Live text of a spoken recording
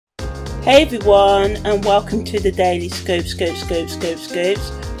Hey everyone, and welcome to the daily scopes for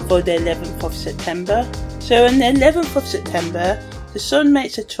the 11th of September. So on the 11th of September, the Sun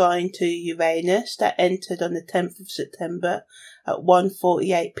makes a trine to Uranus that entered on the 10th of September at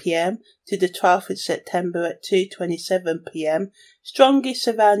 1:48 p.m. to the 12th of September at 2:27 p.m, strongest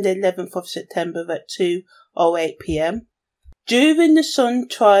around the 11th of September at 2:08 p.m. During the Sun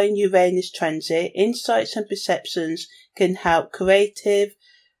trine Uranus transit, insights and perceptions can help creative,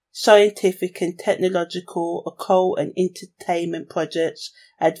 scientific and technological, occult and entertainment projects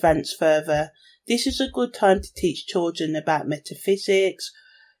advance further. This is a good time to teach children about metaphysics,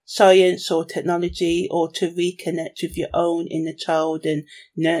 science or technology, or to reconnect with your own inner child and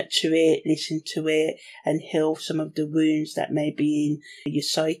nurture it, listen to it and heal some of the wounds that may be in your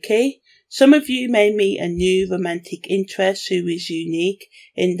psyche. Some of you may meet a new romantic interest who is unique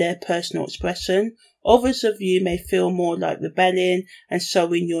in their personal expression. Others of you may feel more like rebelling and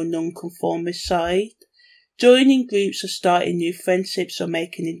showing your non-conformist side. Joining groups or starting new friendships or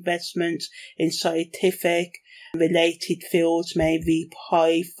making investments in scientific related fields may reap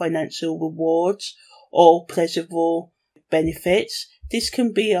high financial rewards or pleasurable benefits. This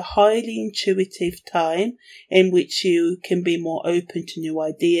can be a highly intuitive time in which you can be more open to new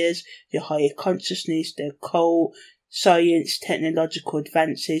ideas, your higher consciousness, the occult, science, technological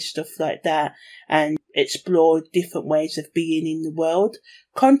advances, stuff like that, and explore different ways of being in the world.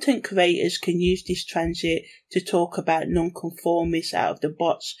 Content creators can use this transit to talk about non-conformist,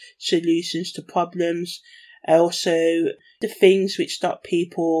 out-of-the-box solutions to problems. Also, the things which stop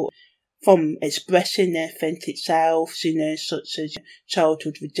people from expressing their authentic selves, such as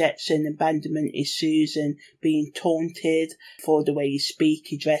childhood rejection, abandonment issues and being taunted for the way you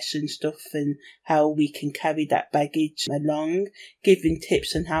speak, you dress and stuff, and how we can carry that baggage along, giving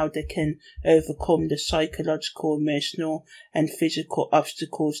tips on how they can overcome the psychological, emotional and physical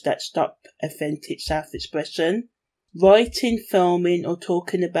obstacles that stop authentic self-expression. Writing, filming or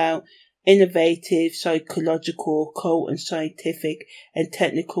talking about innovative, psychological, occult and scientific and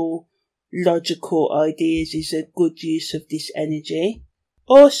technical logical ideas is a good use of this energy.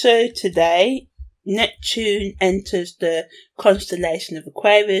 Also today, Neptune enters the constellation of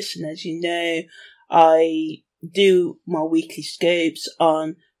Aquarius, and as you know, I do my weekly scopes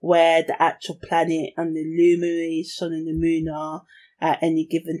on where the actual planet and the luminary sun and the moon are at any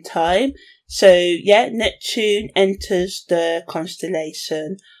given time. So yeah, Neptune enters the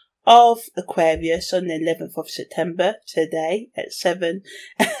constellation of Aquarius on the 11th of September today at 7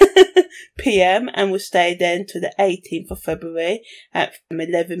 p.m. and will stay then to the 18th of February at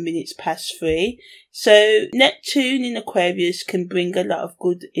 11 minutes past 3. So Neptune in Aquarius can bring a lot of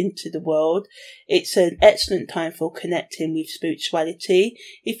good into the world. It's an excellent time for connecting with spirituality.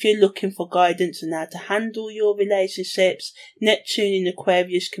 If you're looking for guidance on how to handle your relationships, Neptune in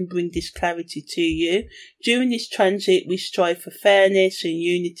Aquarius can bring this clarity to you. During this transit, we strive for fairness and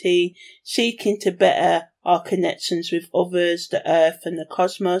unity, seeking to better our connections with others, the earth and the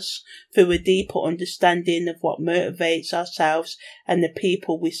cosmos, through a deeper understanding of what motivates ourselves and the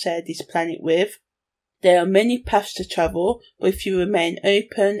people we share this planet with. There are many paths to travel, but if you remain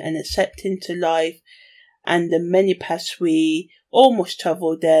open and accepting to life and the many paths we almost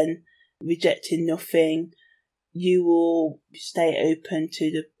travel, then rejecting nothing, you will stay open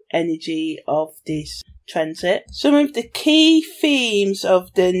to the energy of this transit. Some of the key themes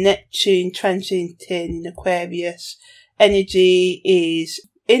of the Neptune transiting in Aquarius energy is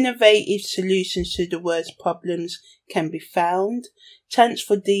innovative solutions to the world's problems can be found. Chance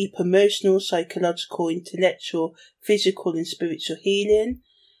for deep emotional, psychological, intellectual, physical and spiritual healing.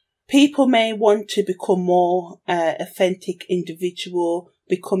 People may want to become more authentic individual,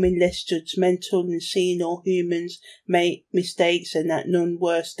 becoming less judgmental and seeing all humans make mistakes and that none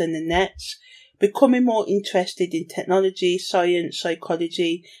worse than the next. Becoming more interested in technology, science,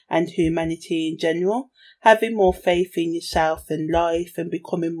 psychology and humanity in general. Having more faith in yourself and life and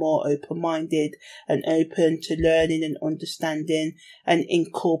becoming more open-minded and open to learning and understanding and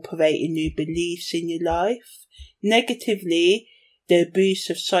incorporating new beliefs in your life. Negatively, the abuse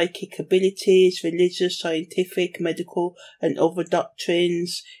of psychic abilities, religious, scientific, medical and other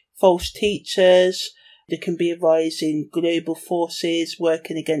doctrines, false teachers. There can be a rise in global forces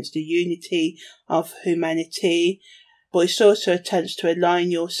working against the unity of humanity. But it's also a chance to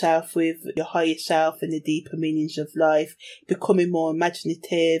align yourself with your higher self and the deeper meanings of life, becoming more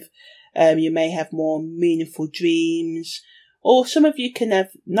imaginative. You may have more meaningful dreams, or some of you can have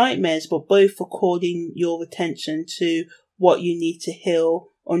nightmares, but both are calling your attention to what you need to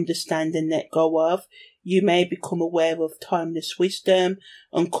heal, understand and let go of. You may become aware of timeless wisdom,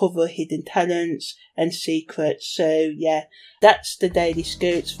 uncover hidden talents and secrets. So yeah, that's the daily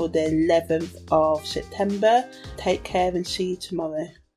scoops for the 11th of September. Take care and see you tomorrow.